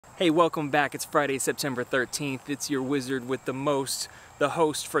Hey, welcome back. It's Friday, September 13th. It's your wizard with the most, the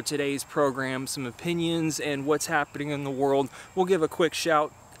host for today's program, some opinions and what's happening in the world. We'll give a quick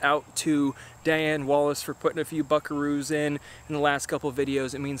shout out to Diane Wallace for putting a few buckaroos in the last couple of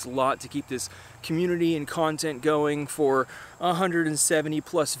videos. It means a lot to keep this community and content going. For 170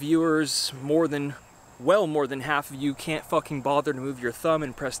 plus viewers, well more than half of you can't fucking bother to move your thumb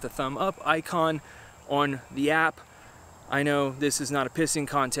and press the thumb up icon on the app. I know this is not a pissing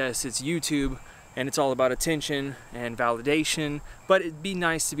contest, it's YouTube, and it's all about attention and validation, but it'd be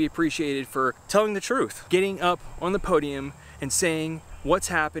nice to be appreciated for telling the truth, getting up on the podium and saying what's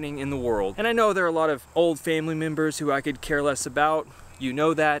happening in the world. And I know there are a lot of old family members who I could care less about. You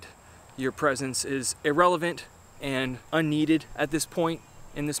know that. Your presence is irrelevant and unneeded at this point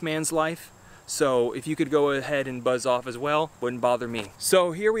in this man's life. So if you could go ahead and buzz off as well, wouldn't bother me.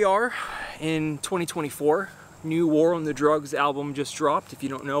 So here we are in 2024. New War on the Drugs album just dropped. If you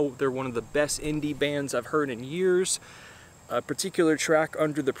don't know, they're one of the best indie bands I've heard in years. A particular track,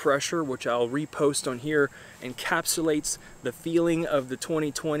 Under the Pressure, which I'll repost on here, encapsulates the feeling of the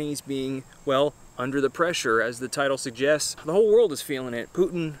 2020s being, well, under the pressure, as the title suggests. The whole world is feeling it.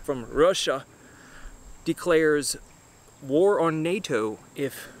 Putin from Russia declares war on NATO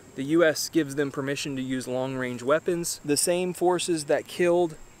if the US gives them permission to use long-range weapons. The same forces that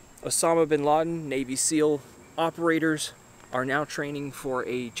killed Osama bin Laden, Navy SEAL operators, are now training for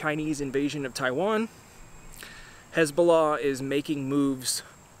a Chinese invasion of Taiwan. Hezbollah is making moves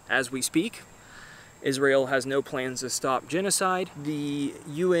as we speak. Israel has no plans to stop genocide. The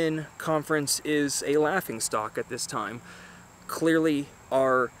UN conference is a laughingstock at this time. Clearly,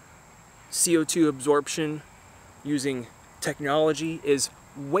 our CO2 absorption using technology is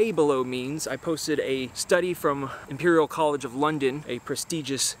way below means. I posted a study from Imperial College of London, a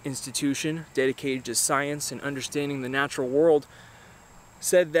prestigious institution dedicated to science and understanding the natural world,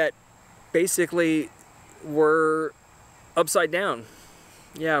 said that basically we're upside down.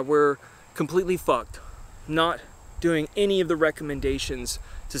 Yeah, we're completely fucked. Not doing any of the recommendations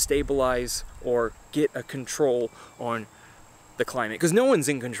to stabilize or get a control on the climate, because no one's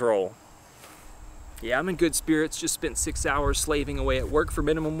in control. Yeah, I'm in good spirits. Just spent 6 hours slaving away at work for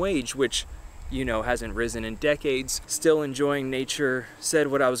minimum wage, which, you know, hasn't risen in decades. Still enjoying nature. Said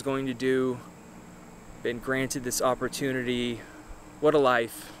what I was going to do. Been granted this opportunity. What a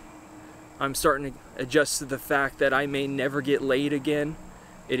life. I'm starting to adjust to the fact that I may never get laid again.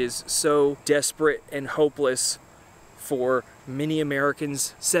 It is so desperate and hopeless for many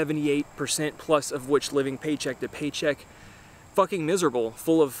Americans, 78% plus of which living paycheck to paycheck. Fucking miserable,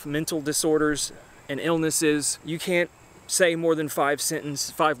 full of mental disorders and illnesses. You can't say more than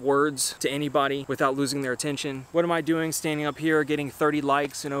 5 words to anybody without losing their attention. What am I doing standing up here getting 30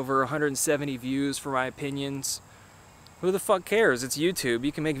 likes and over 170 views for my opinions? Who the fuck cares? It's YouTube.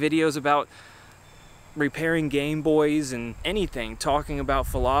 You can make videos about repairing Game Boys and anything, talking about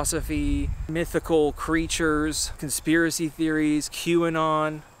philosophy, mythical creatures, conspiracy theories,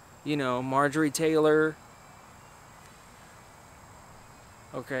 QAnon, you know, Marjorie Taylor.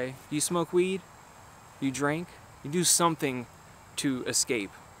 Okay, you smoke weed? You drink? You do something to escape,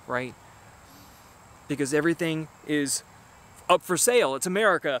 right? Because everything is up for sale. It's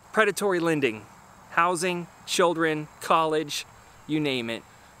America. Predatory lending, housing, children, college, you name it.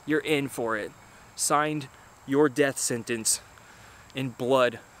 You're in for it. Signed your death sentence in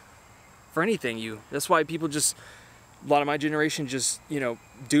blood for anything. That's why people just, a lot of my generation just, you know,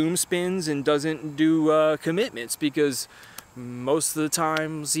 doom spins and doesn't do commitments, because most of the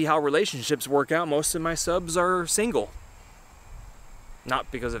time, see how relationships work out, most of my subs are single. Not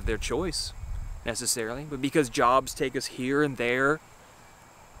because of their choice, necessarily, but because jobs take us here and there.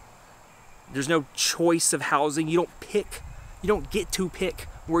 There's no choice of housing. You don't get to pick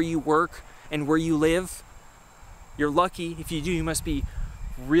where you work and where you live. You're lucky. If you do, you must be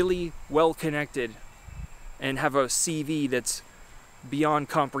really well connected and have a CV that's beyond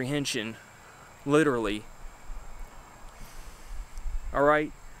comprehension, literally.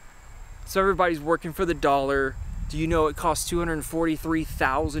 Alright, so everybody's working for the dollar. Do you know it costs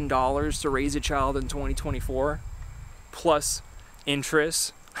 $243,000 to raise a child in 2024? Plus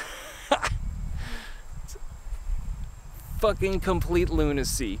interest. It's fucking complete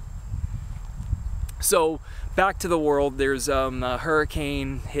lunacy. So, back to the world. There's a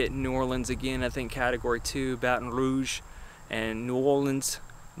hurricane hit New Orleans again, I think Category 2, Baton Rouge, and New Orleans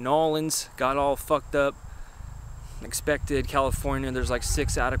got all fucked up. Expected. California, there's like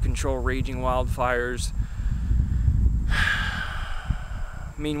 6 out of control raging wildfires.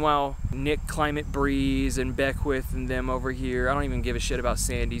 Meanwhile, Nick Climate Breeze and Beckwith and them over here, I don't even give a shit about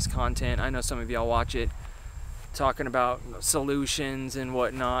Sandy's content. I know some of y'all watch it. talking about solutions and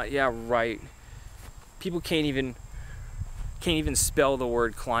whatnot. Yeah, right. People can't even spell the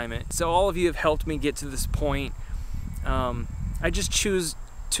word climate. So all of you have helped me get to this point. I just choose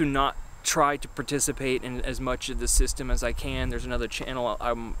to not try to participate in as much of the system as I can. There's another channel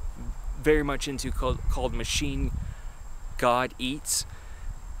I'm very much into called Machine God Eats.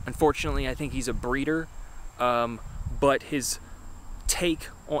 Unfortunately, I think he's a breeder, but his take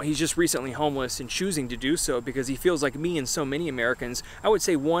on, he's just recently homeless and choosing to do so because he feels like me and so many Americans. I would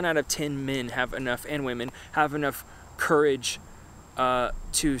say 1 out of 10 men have enough, and women have enough courage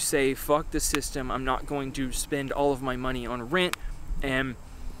to say, fuck the system. I'm not going to spend all of my money on rent and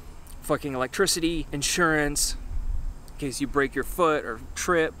fucking electricity, insurance, in case you break your foot or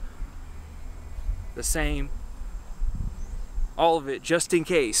trip, the same, all of it, just in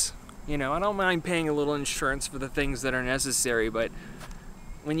case. You know, I don't mind paying a little insurance for the things that are necessary, but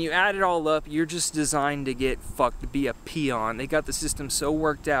when you add it all up, you're just designed to get fucked, to be a peon. They got the system so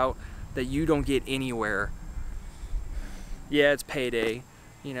worked out that you don't get anywhere. Yeah, it's payday.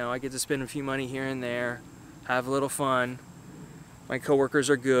 You know, I get to spend a few money here and there, have a little fun. My coworkers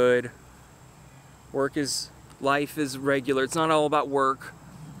are good. Life is regular. It's not all about work.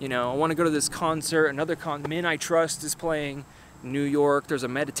 You know, I want to go to this concert. Another Men I Trust is playing in New York. There's a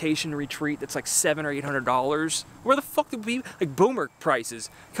meditation retreat that's like $700 or $800. Where the fuck did we, like, boomer prices,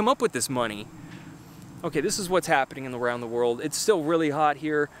 come up with this money? Okay, this is what's happening around the world. It's still really hot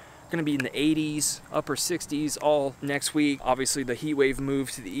here. Going to be in the 80s, upper 60s all next week. Obviously, the heat wave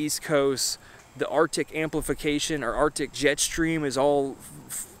moved to the East Coast. The Arctic amplification or Arctic jet stream is all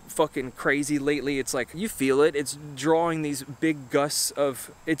fucking crazy lately. It's like, you feel it. It's drawing these big gusts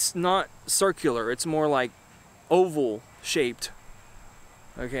of, it's not circular. It's more like oval shaped.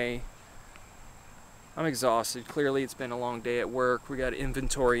 Okay. I'm exhausted. Clearly, it's been a long day at work. We got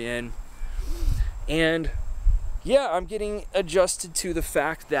inventory in. And yeah, I'm getting adjusted to the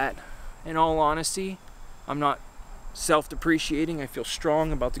fact that, in all honesty, I'm not self-depreciating. I feel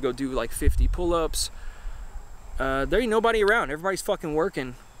strong. I'm about to go do like 50 pull-ups. There ain't nobody around. Everybody's fucking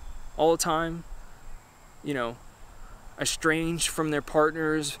working all the time. You know, estranged from their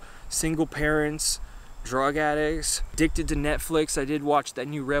partners, single parents, drug addicts, addicted to Netflix. I did watch that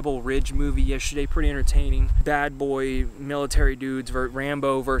new Rebel Ridge movie yesterday, pretty entertaining. Bad boy military dudes,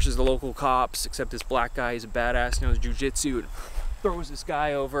 Rambo versus the local cops, except this black guy is a badass, knows jujitsu, and throws this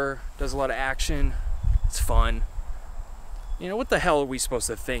guy over, does a lot of action. It's fun. You know, what the hell are we supposed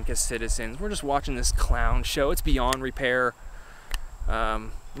to think as citizens? We're just watching this clown show. It's beyond repair.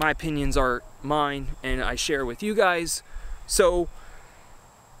 My opinions are mine, and I share with you guys. So,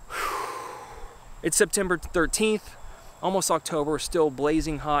 it's September 13th, almost October, still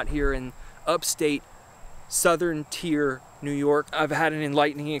blazing hot here in upstate southern tier New York. I've had an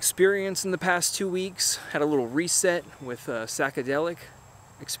enlightening experience in the past 2 weeks. Had a little reset with a psychedelic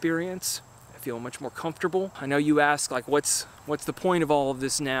experience. I feel much more comfortable. I know you ask, like, what's the point of all of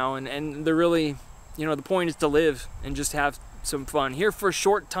this now? And the really, you know, the point is to live and just have some fun. Here for a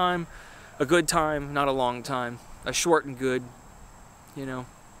short time, a good time, not a long time. A short and good, you know,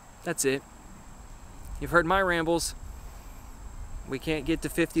 that's it. You've heard my rambles. We can't get to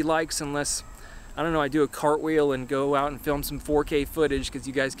 50 likes unless, I don't know, I do a cartwheel and go out and film some 4K footage because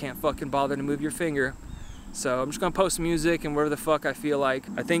you guys can't fucking bother to move your finger. So I'm just gonna post music and whatever the fuck I feel like.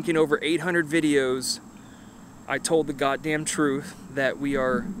 I think in over 800 videos, I told the goddamn truth that we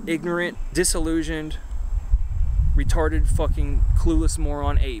are ignorant, disillusioned, retarded, fucking clueless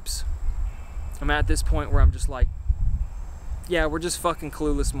moron apes. I'm at this point where I'm just like, yeah, we're just fucking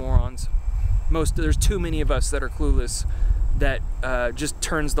clueless morons. There's too many of us that are clueless, that just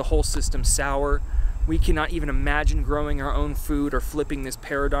turns the whole system sour. We cannot even imagine growing our own food or flipping this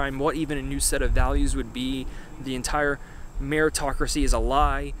paradigm, what even a new set of values would be. The entire meritocracy is a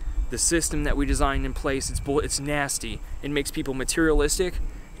lie. The system that we designed in place, it's nasty. It makes people materialistic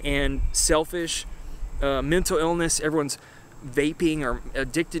and selfish. Mental illness, everyone's vaping or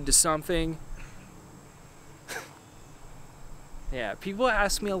addicted to something. Yeah, people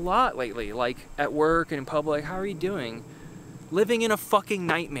ask me a lot lately, like at work and in public, how are you doing? Living in a fucking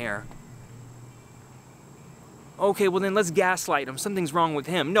nightmare. Okay, well then let's gaslight him. Something's wrong with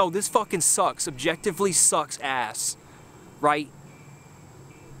him. No, this fucking sucks. Objectively sucks ass. Right?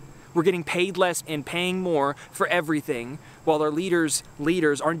 We're getting paid less and paying more for everything, while our leaders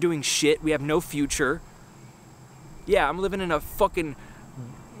aren't doing shit. We have no future. Yeah, I'm living in a fucking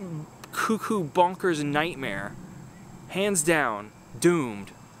cuckoo bonkers nightmare. Hands down,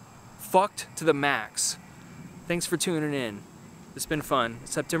 doomed. Fucked to the max. Thanks for tuning in. It's been fun.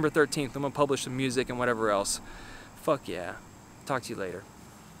 September 13th, I'm gonna publish some music and whatever else. Fuck yeah. Talk to you later.